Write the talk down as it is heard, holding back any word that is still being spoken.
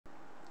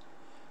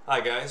Hi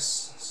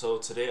guys. So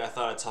today I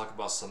thought I'd talk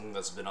about something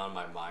that's been on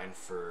my mind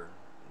for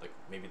like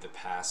maybe the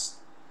past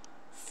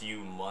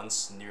few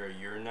months, near a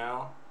year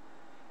now.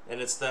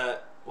 And it's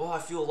that, well, I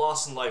feel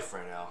lost in life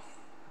right now.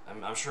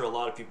 I'm sure a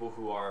lot of people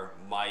who are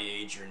my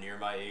age or near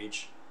my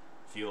age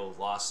feel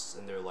lost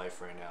in their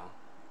life right now.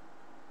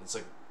 It's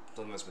like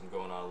something that's been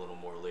going on a little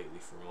more lately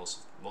for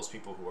most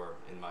people who are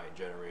in my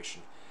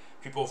generation.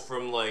 People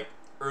from like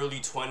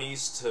early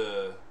 20s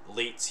to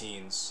late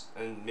teens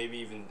and maybe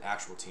even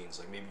actual teens.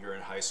 Like maybe you're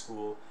in high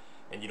school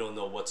and you don't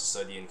know what to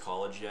study in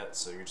college yet,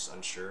 so you're just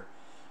unsure.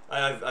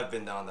 I've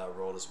been down that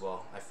road as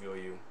well. I feel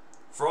you.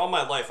 For all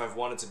my life, I've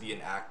wanted to be an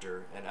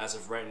actor, and as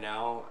of right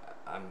now,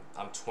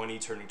 I'm 20,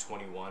 turning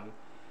 21,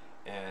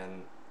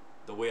 and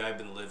the way I've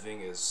been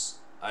living is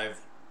I've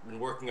been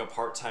working a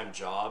part-time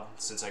job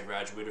since I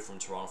graduated from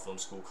Toronto Film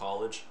School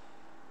College.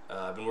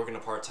 I've been working a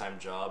part-time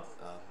job,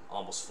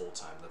 almost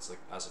full-time. That's like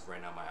as of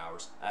right now my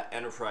hours at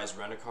Enterprise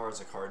Rent-A-Car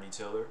as a car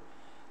detailer.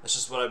 That's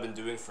just what I've been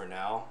doing for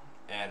now.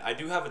 And I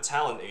do have a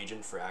talent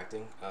agent for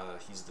acting.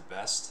 He's the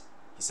best.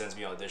 He sends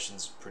me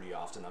auditions pretty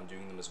often. I'm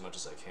doing them as much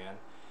as I can.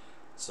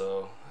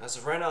 So as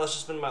of right now, that's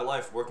just been my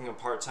life, working a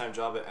part-time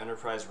job at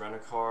Enterprise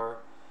Rent-A-Car,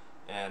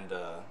 and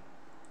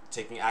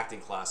taking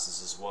acting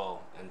classes as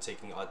well, and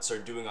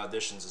start doing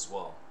auditions as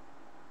well.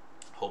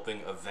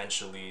 Hoping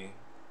eventually,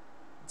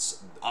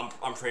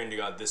 I'm praying to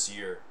God this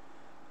year,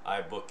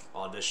 I book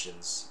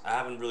auditions. I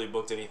haven't really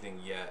booked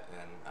anything yet,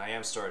 and I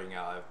am starting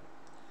out.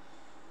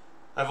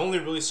 I've only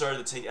really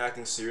started to take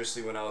acting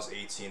seriously when I was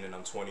 18, and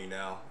I'm 20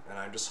 now, and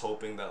I'm just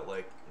hoping that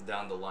like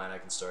down the line I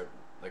can start,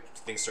 like,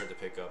 things start to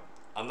pick up.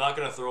 I'm not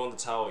gonna throw in the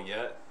towel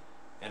yet,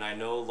 and I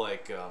know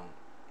like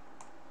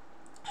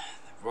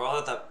we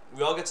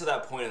all get to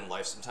that point in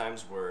life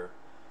sometimes where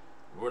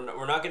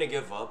we're not gonna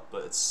give up,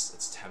 but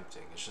it's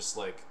tempting. It's just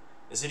like,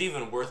 is it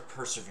even worth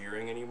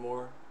persevering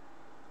anymore?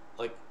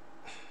 Like,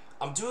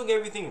 I'm doing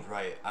everything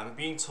right. I'm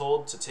being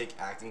told to take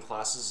acting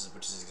classes,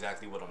 which is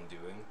exactly what I'm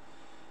doing.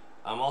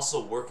 I'm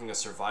also working a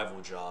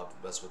survival job.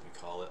 That's what we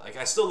call it. Like,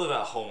 I still live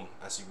at home.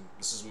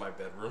 This is my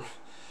bedroom.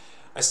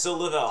 I still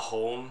live at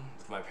home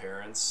with my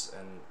parents,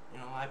 and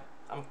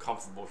I'm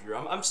comfortable here.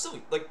 I'm still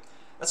like,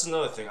 that's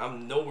another thing.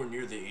 I'm nowhere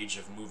near the age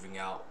of moving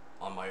out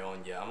on my own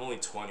yet. I'm only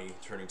 20,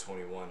 turning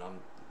 21. I'm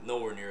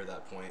nowhere near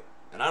that point,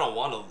 and I don't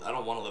want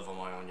to live on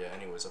my own yet.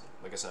 Anyways,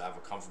 like I said, I have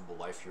a comfortable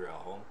life here at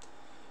home.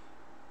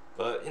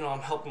 But I'm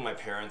helping my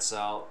parents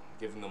out,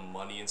 giving them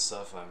money and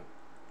stuff. I'm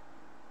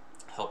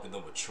helping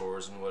them with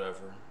chores and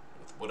whatever,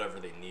 with whatever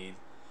they need,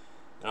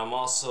 and I'm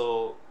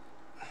also,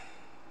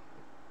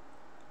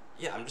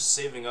 yeah, I'm just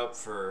saving up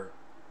for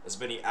as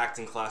many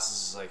acting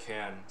classes as I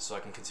can so I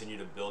can continue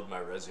to build my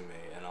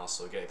resume and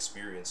also get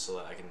experience so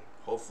that I can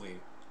hopefully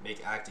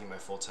make acting my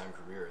full-time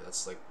career.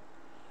 That's like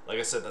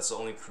I said, that's the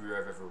only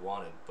career I've ever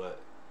wanted,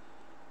 but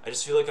I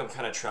just feel like I'm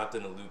kind of trapped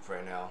in a loop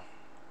right now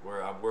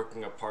where I'm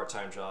working a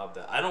part-time job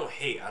that I don't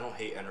hate. I don't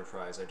hate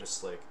Enterprise. I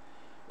just like,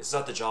 it's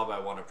not the job I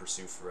want to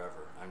pursue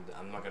forever.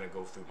 I'm not going to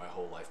go through my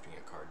whole life being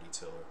a car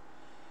detailer.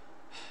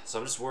 So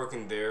I'm just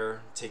working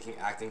there, taking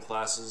acting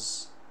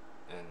classes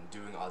and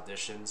doing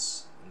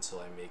auditions until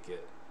I make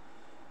it.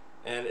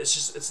 And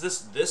it's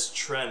this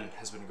trend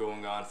has been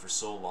going on for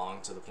so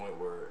long, to the point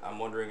where I'm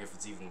wondering if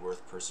it's even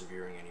worth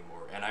persevering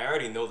anymore. And I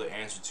already know the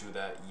answer to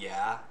that.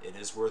 Yeah, it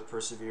is worth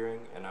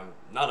persevering, and I'm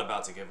not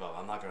about to give up.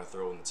 I'm not going to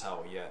throw in the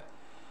towel yet.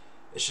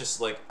 It's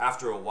just like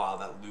after a while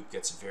that loop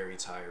gets very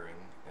tiring,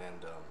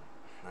 and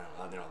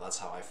I don't know, that's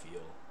how I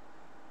feel.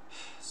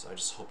 So I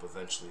just hope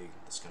eventually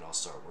this can all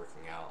start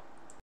working out.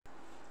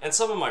 And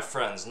some of my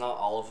friends, not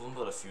all of them,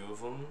 but a few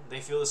of them, they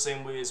feel the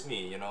same way as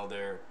me.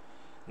 They're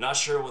not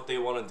sure what they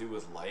want to do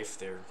with life.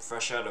 They're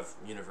fresh out of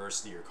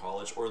university or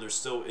college, or they're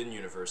still in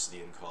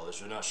university and college.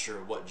 They're not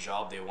sure what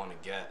job they want to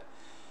get.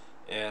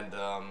 And,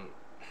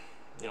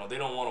 they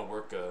don't want to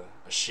work a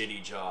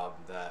shitty job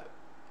that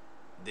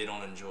they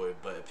don't enjoy,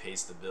 but it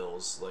pays the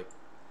bills. Like,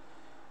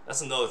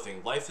 that's another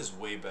thing. Life is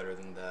way better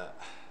than that.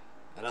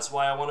 And that's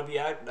why I want to be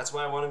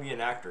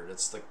an actor.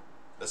 That's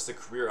the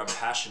career I'm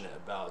passionate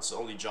about. It's the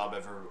only job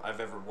I've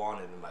ever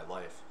wanted in my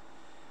life.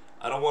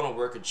 I don't want to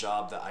work a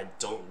job that I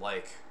don't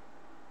like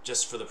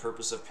just for the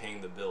purpose of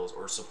paying the bills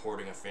or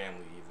supporting a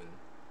family even.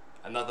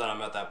 And not that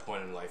I'm at that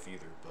point in life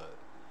either, but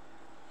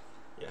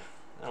yeah,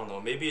 I don't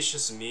know. Maybe it's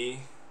just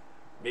me.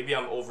 Maybe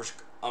I'm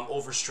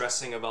over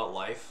stressing about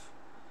life.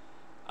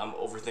 I'm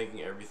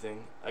overthinking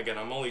everything. Again,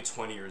 I'm only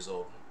 20 years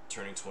old,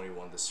 turning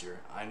 21 this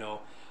year. I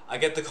know. I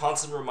get the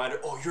constant reminder,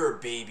 "Oh, you're a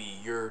baby.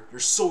 You're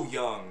so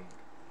young."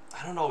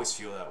 I don't always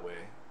feel that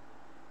way.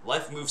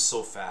 Life moves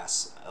so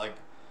fast. Like,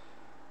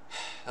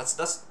 that's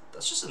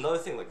just another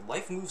thing. Like,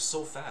 life moves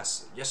so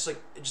fast. Yes,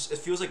 like it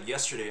feels like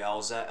yesterday I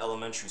was at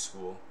elementary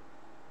school,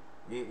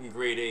 in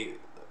grade 8,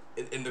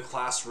 in the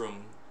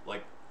classroom,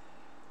 like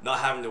not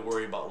having to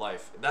worry about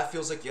life. That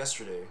feels like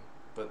yesterday.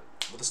 But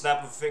with a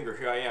snap of a finger,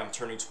 here I am,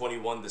 turning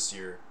 21 this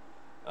year,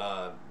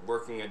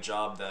 working a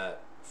job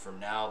that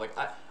from now, like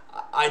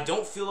I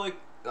don't feel like,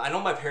 I know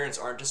my parents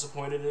aren't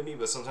disappointed in me,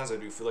 but sometimes I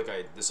do feel like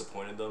I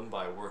disappointed them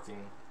by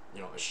working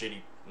you know, a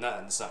shitty,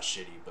 not, it's not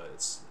shitty, but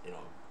it's, you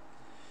know,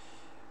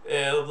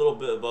 a little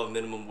bit above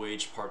minimum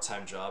wage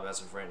part-time job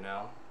as of right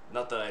now.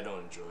 Not that I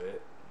don't enjoy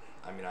it.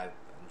 I mean, I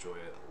enjoy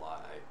it a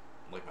lot.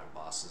 I like my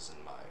bosses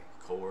and my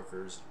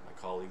coworkers, my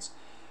colleagues.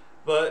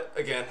 But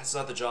again, it's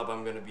not the job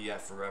I'm gonna be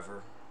at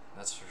forever.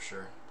 That's for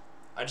sure.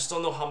 I just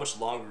don't know how much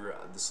longer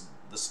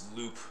this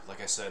loop,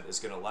 like I said, is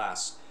gonna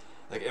last.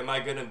 Like, am I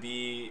gonna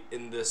be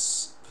in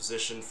this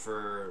position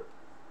for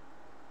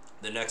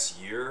the next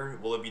year?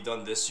 Will it be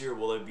done this year?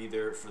 Will it be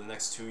there for the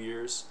next 2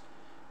 years?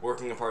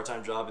 Working a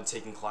part-time job and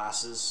taking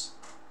classes?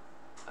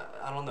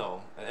 I don't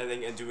know.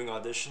 And doing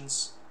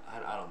auditions?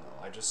 I don't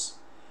know. I just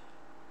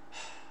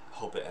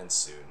hope it ends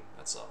soon.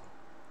 That's all.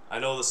 I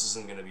know this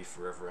isn't gonna be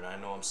forever, and I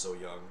know I'm so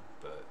young,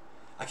 but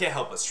I can't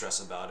help but stress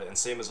about it, and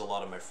same as a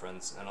lot of my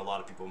friends and a lot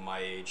of people my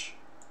age.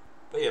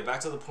 But yeah, back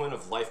to the point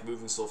of life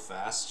moving so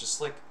fast, just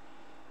like,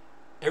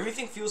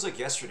 everything feels like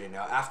yesterday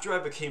now. After I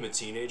became a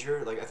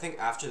teenager, like, I think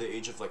after the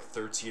age of like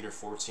 13 or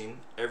 14,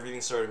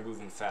 everything started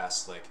moving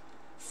fast. Like,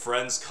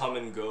 friends come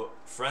and go,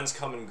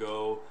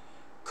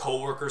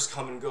 co-workers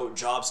come and go,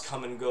 jobs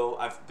come and go.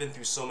 I've been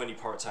through so many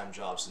part-time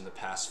jobs in the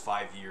past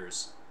 5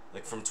 years.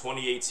 Like, from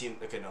 2018,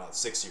 okay, no,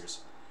 6 years.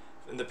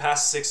 In the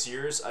past 6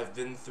 years, I've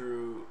been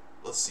through,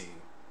 let's see,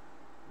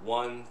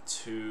 1,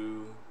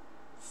 2,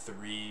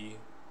 3,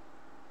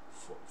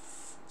 4,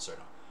 sorry,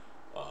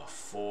 no,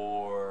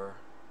 4,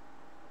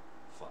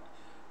 5.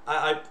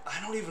 I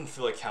don't even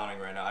feel like counting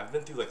right now. I've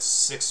been through like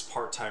 6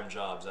 part-time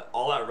jobs,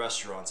 all at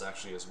restaurants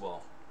actually as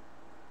well.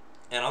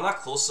 And I'm not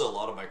close to a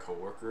lot of my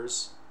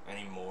coworkers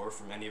anymore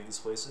from any of these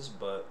places,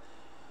 but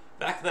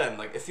back then,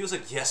 like, it feels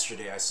like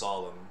yesterday I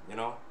saw them, you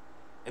know?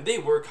 And they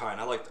were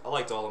kind. I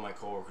liked all of my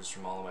coworkers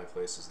from all of my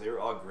places. They were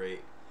all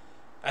great.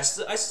 I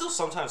still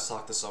sometimes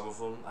talk to some of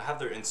them. I have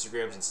their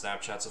Instagrams and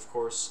Snapchats, of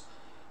course,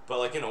 but,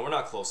 like, you know, we're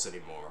not close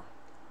anymore.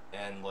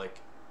 And,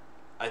 like,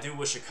 I do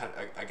wish it kind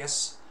of, I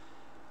guess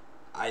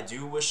I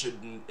do wish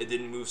it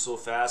didn't move so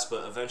fast,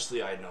 but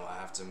eventually I know I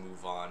have to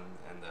move on,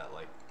 and that,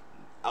 like,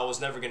 I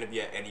was never going to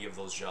be at any of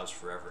those jobs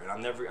forever, and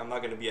I'm not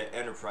going to be at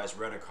Enterprise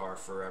Rent-A-Car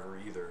forever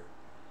either.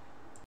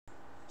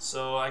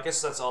 So I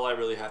guess that's all I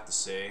really have to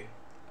say.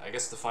 I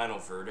guess the final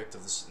verdict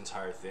of this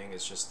entire thing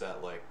is just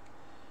that, like,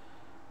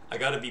 I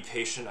gotta be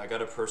patient, I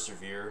gotta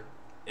persevere.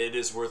 It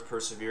is worth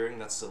persevering,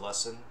 that's the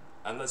lesson.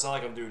 And it's not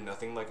like I'm doing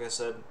nothing, like I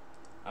said.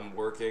 I'm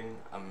working,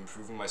 I'm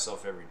improving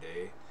myself every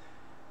day.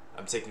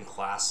 I'm taking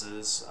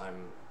classes,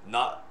 I'm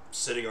not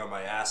sitting on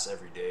my ass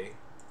every day.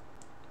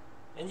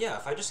 And yeah,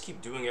 if I just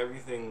keep doing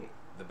everything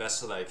the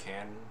best that I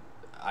can,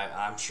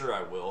 I'm sure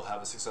I will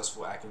have a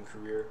successful acting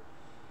career.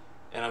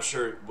 And I'm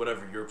sure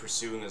whatever you're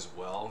pursuing as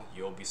well,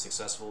 you'll be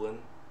successful in.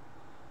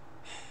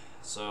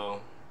 So,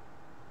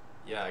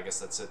 yeah, I guess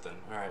that's it then.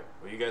 Alright,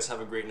 well, you guys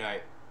have a great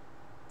night.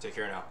 Take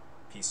care now.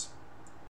 Peace.